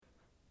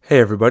Hey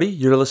everybody,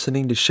 you're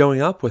listening to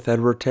Showing Up with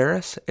Edward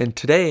Terrace, and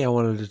today I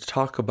wanted to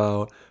talk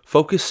about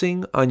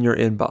focusing on your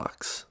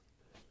inbox.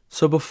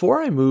 So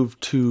before I moved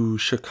to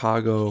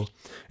Chicago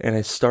and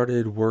I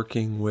started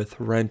working with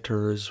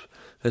renters,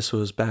 this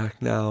was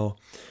back now,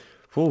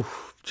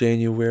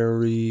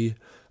 January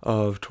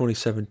of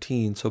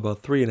 2017, so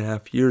about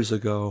 3.5 years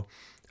ago.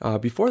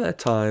 Before that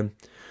time,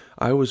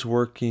 I was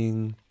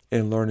working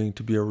and learning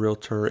to be a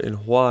realtor in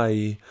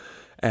Hawaii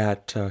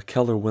at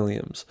Keller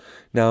Williams.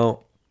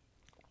 Now,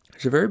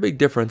 there's a very big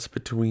difference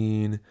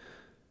between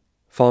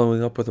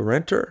following up with a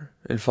renter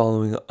and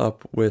following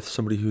up with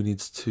somebody who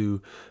needs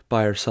to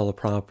buy or sell a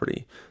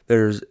property.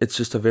 It's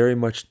just a very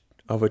much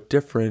of a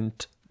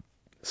different,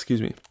 it's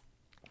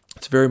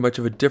very much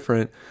of a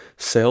different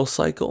sales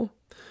cycle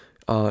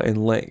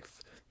in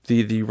length.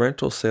 The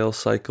rental sales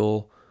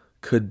cycle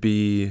could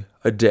be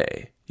a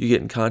day. You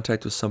get in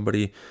contact with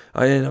somebody.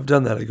 I've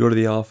done that. I go to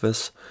the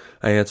office,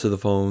 I answer the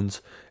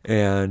phones,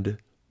 and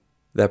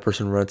that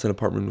person rents an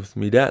apartment with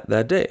me that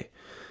day.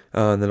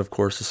 And then, of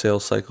course, the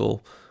sales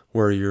cycle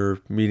where you're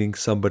meeting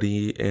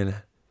somebody and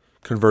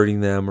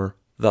converting them or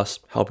thus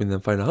helping them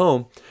find a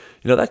home,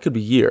 that could be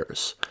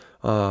years,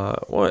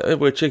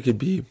 which it could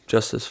be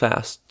just as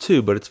fast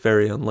too, but it's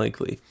very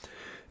unlikely.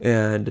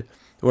 And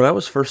when I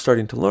was first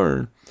starting to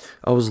learn,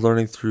 I was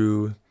learning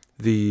through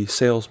the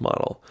sales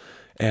model.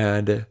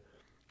 And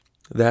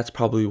that's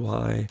probably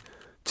why,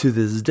 to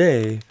this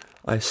day,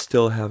 I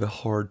still have a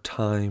hard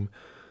time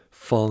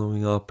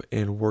following up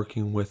and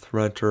working with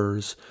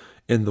renters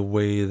in the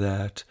way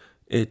that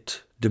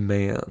it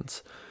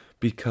demands.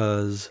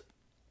 Because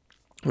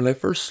when I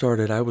first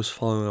started, I was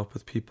following up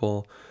with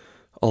people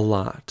a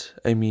lot.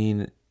 I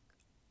mean,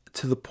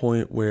 to the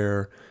point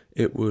where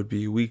it would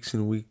be weeks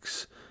and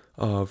weeks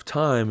of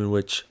time in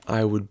which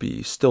I would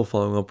be still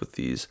following up with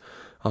these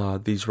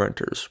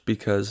renters,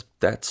 because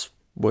that's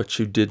what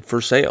you did for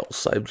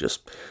sales.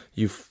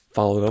 You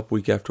followed up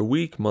week after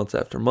week, month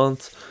after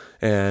month,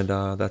 and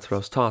that's what I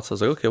was taught. So I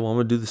was like, okay, well, I'm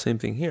going to do the same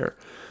thing here.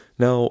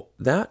 Now,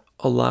 that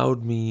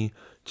allowed me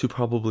to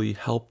probably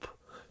help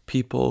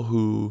people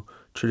who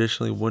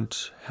traditionally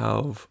wouldn't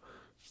have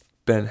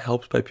been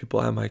helped by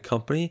people at my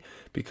company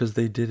because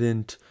they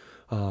didn't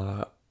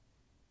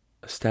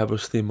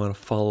establish the amount of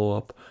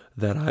follow-up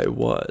that I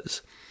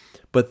was.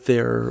 But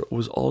there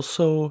was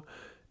also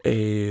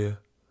a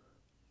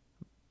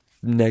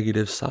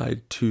negative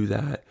side to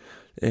that.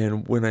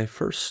 And when I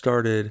first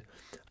started,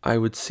 I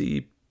would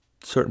see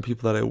certain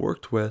people that I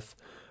worked with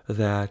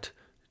that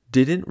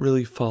didn't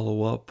really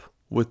follow up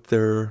with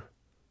their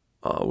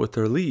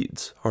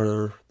leads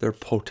or their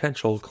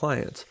potential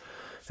clients.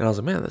 And I was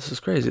like, man, this is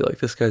crazy. Like,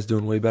 this guy's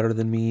doing way better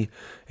than me,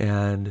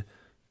 and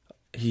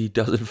he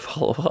doesn't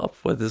follow up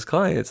with his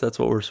clients. That's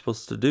what we're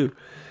supposed to do.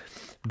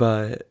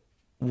 But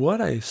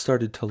what I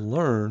started to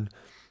learn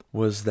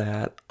was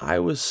that I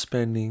was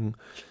spending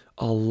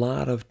a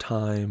lot of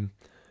time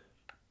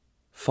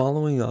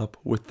following up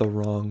with the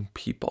wrong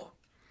people.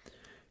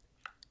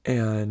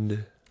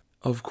 And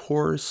of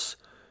course,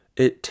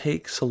 it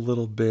takes a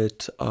little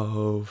bit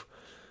of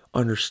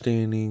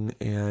understanding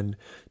and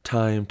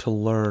time to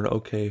learn,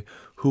 okay,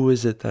 who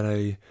is it that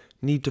I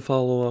need to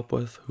follow up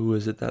with? Who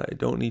is it that I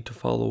don't need to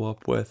follow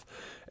up with?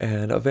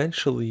 And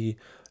eventually,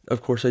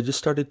 of course, I just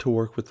started to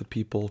work with the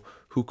people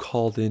who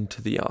called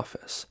into the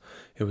office.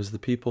 It was the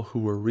people who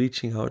were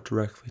reaching out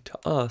directly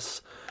to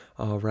us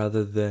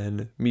rather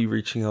than me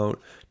reaching out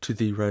to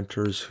the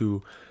renters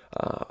who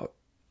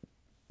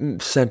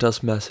sent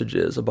us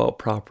messages about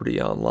property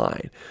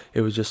online.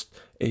 It was just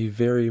a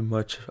very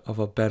much of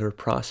a better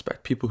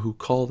prospect. People who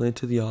called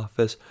into the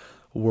office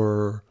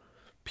were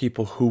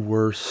people who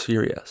were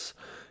serious.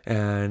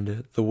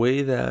 And the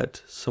way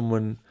that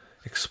someone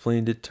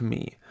explained it to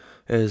me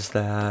is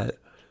that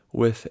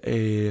with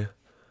a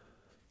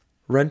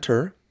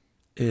renter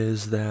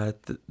is that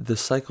the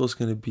cycle is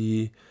going to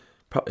be,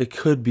 it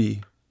could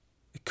be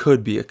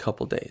a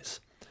couple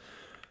days,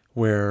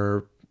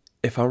 where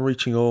if I'm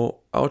reaching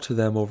out to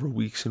them over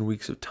weeks and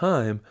weeks of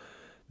time,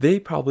 they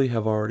probably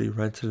have already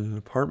rented an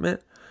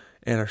apartment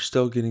and are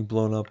still getting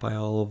blown up by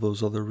all of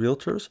those other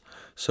realtors.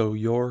 So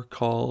your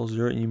calls,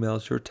 your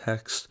emails, your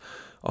texts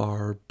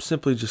are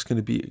simply just going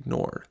to be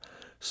ignored.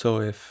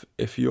 So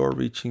if you're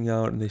reaching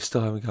out and they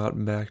still haven't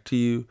gotten back to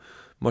you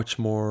much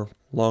more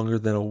longer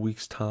than a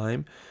week's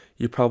time,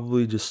 you're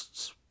probably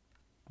just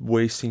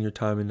wasting your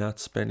time and not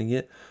spending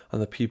it on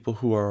the people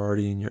who are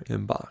already in your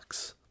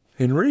inbox.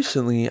 And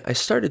recently, I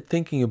started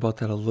thinking about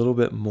that a little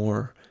bit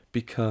more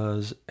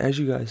because, as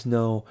you guys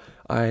know,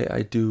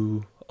 I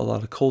do a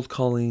lot of cold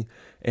calling,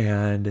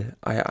 and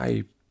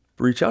I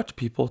reach out to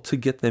people to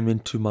get them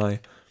into my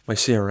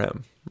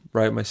CRM,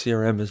 right? My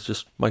CRM is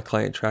just my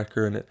client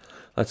tracker, and it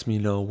lets me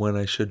know when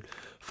I should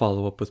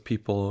follow up with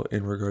people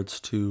in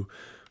regards to,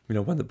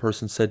 when the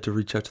person said to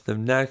reach out to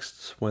them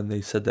next, when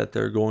they said that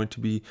they're going to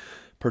be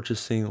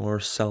purchasing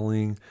or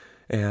selling.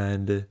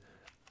 And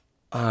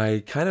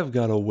I kind of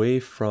got away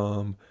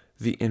from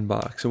the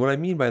inbox. And what I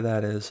mean by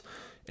that is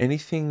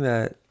anything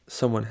that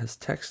someone has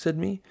texted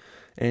me,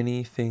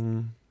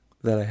 anything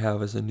that I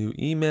have as a new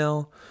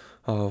email,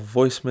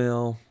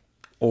 voicemail,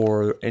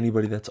 or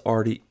anybody that's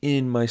already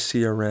in my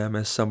CRM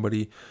as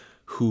somebody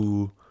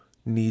who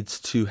needs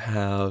to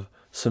have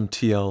some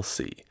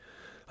TLC,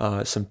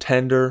 some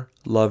tender,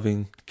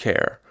 loving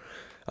care.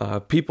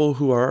 People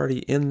who are already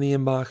in the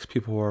inbox,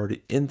 people who are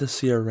already in the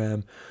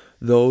CRM,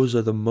 those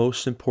are the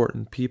most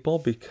important people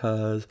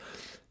because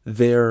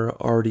they're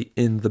already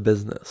in the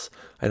business.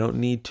 I don't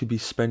need to be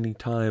spending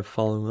time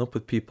following up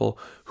with people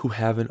who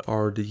haven't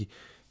already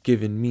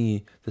given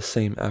me the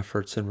same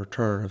efforts in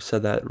return. I've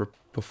said that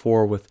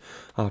before with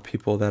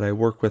people that I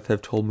work with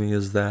have told me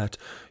is that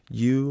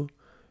you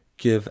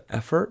give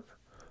effort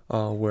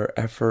where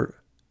effort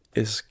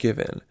is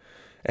given.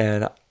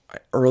 And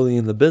early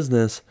in the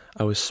business,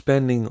 I was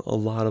spending a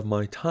lot of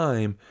my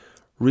time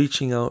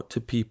reaching out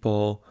to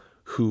people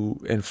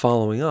and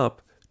following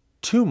up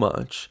too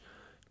much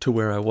to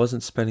where I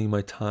wasn't spending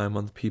my time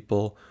on the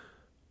people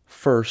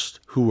first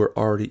who were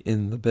already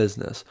in the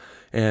business.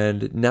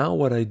 And now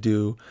what I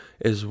do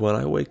is when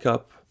I wake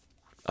up,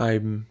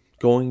 I'm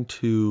going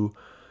to,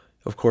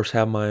 of course,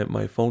 have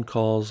my phone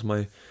calls,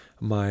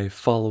 my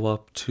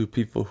follow-up to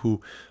people who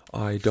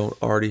I don't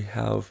already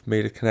have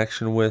made a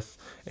connection with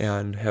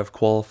and have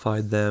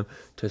qualified them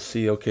to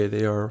see, okay,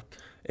 they are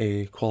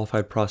a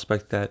qualified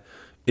prospect that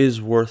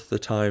is worth the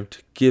time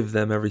to give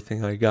them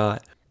everything I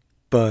got.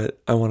 But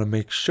I want to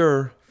make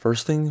sure,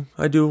 first thing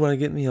I do when I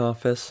get in the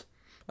office,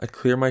 I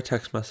clear my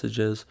text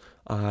messages.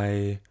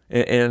 And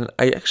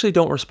I actually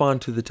don't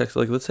respond to the text.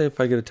 Like, let's say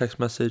if I get a text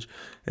message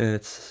and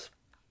it's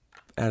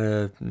at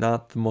a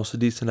not the most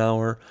decent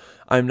hour,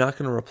 I'm not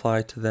going to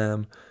reply to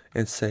them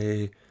and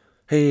say,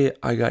 hey,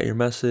 I got your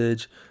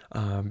message,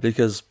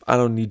 because I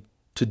don't need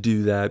to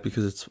do that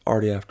because it's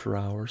already after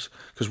hours.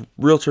 Because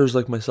realtors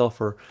like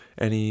myself or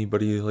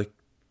anybody like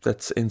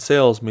that's in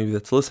sales, maybe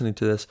that's listening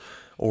to this,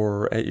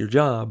 or at your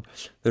job,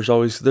 there's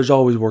always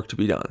work to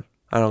be done.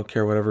 I don't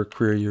care whatever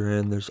career you're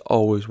in, there's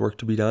always work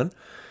to be done.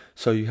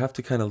 So you have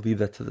to kind of leave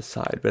that to the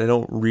side. But I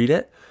don't read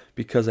it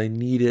because I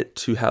need it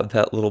to have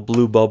that little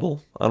blue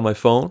bubble on my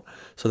phone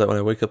so that when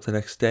I wake up the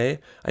next day,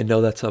 I know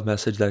that's a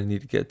message that I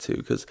need to get to.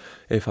 Because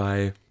if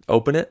I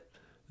open it,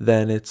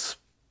 then it's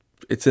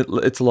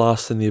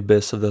lost in the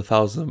abyss of the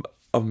thousands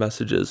of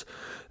messages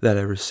that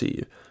I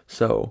receive.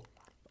 So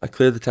I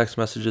clear the text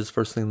messages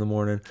first thing in the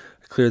morning.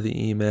 I clear the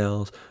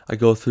emails. I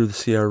go through the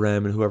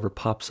CRM and whoever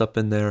pops up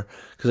in there,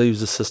 because I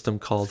use a system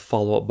called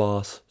Follow Up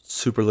Boss,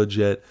 super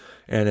legit.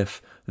 And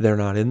if they're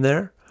not in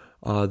there,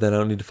 then I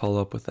don't need to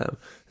follow up with them.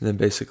 And then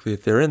basically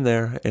if they're in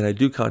there and I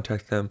do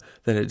contact them,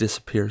 then it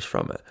disappears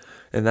from it.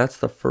 And that's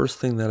the first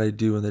thing that I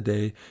do in the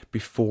day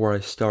before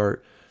I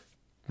start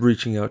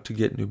reaching out to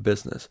get new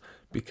business.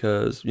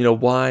 Because,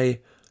 why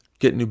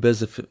get new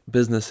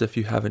business if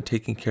you haven't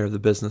taken care of the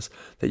business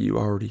that you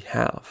already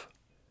have?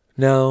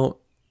 Now,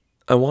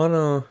 I want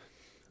to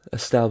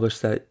establish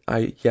that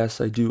I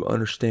do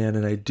understand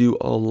and I do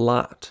a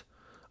lot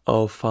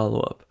of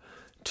follow-up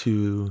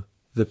to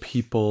the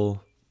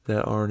people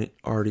that aren't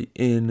already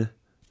in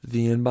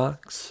the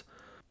inbox.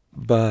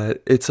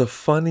 But it's a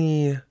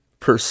funny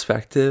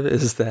perspective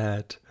is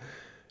that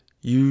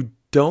you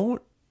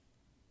don't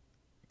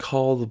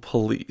call the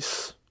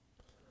police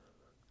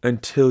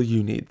until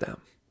you need them,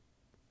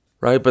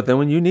 right? But then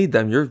when you need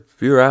them,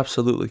 you're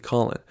absolutely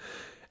calling.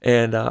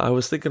 And I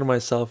was thinking to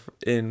myself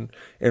in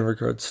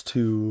regards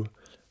to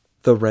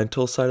the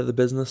rental side of the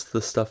business,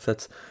 the stuff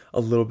that's a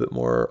little bit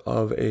more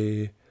of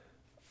a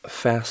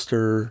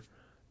faster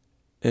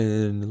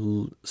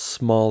and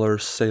smaller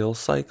sales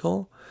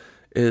cycle,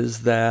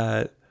 is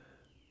that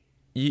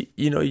you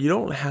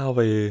don't have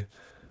a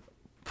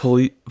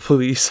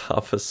police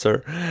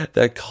officer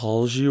that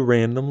calls you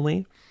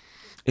randomly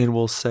and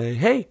will say,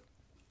 hey,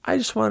 I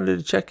just wanted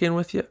to check in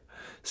with you,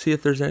 see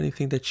if there's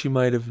anything that you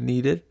might have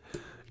needed.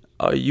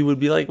 You would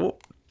be like, well,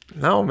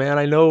 no, man,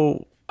 I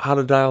know how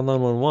to dial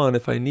 911.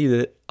 If I need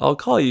it, I'll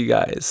call you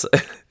guys.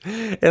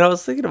 And I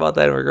was thinking about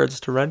that in regards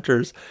to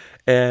renters.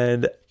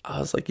 And I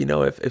was like,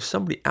 if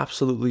somebody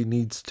absolutely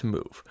needs to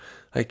move,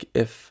 like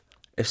if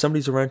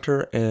somebody's a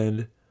renter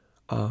and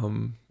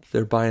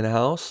they're buying a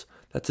house,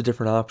 that's a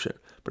different option.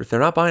 But if they're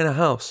not buying a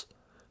house,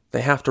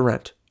 they have to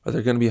rent or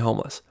they're going to be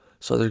homeless.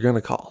 So they're going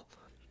to call.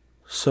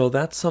 So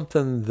that's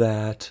something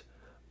that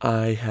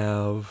I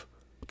have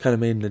kind of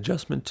made an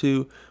adjustment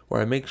to,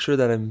 where I make sure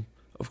that I'm,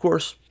 of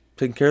course,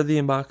 taking care of the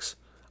inbox,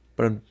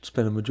 but I'm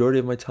spending a majority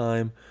of my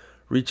time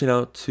reaching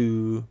out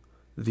to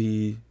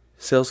the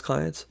sales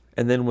clients.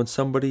 And then when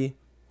somebody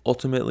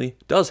ultimately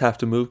does have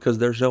to move because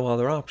there's no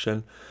other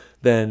option,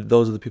 then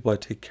those are the people I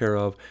take care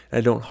of. And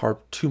I don't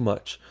harp too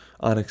much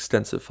on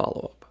extensive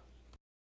follow-up.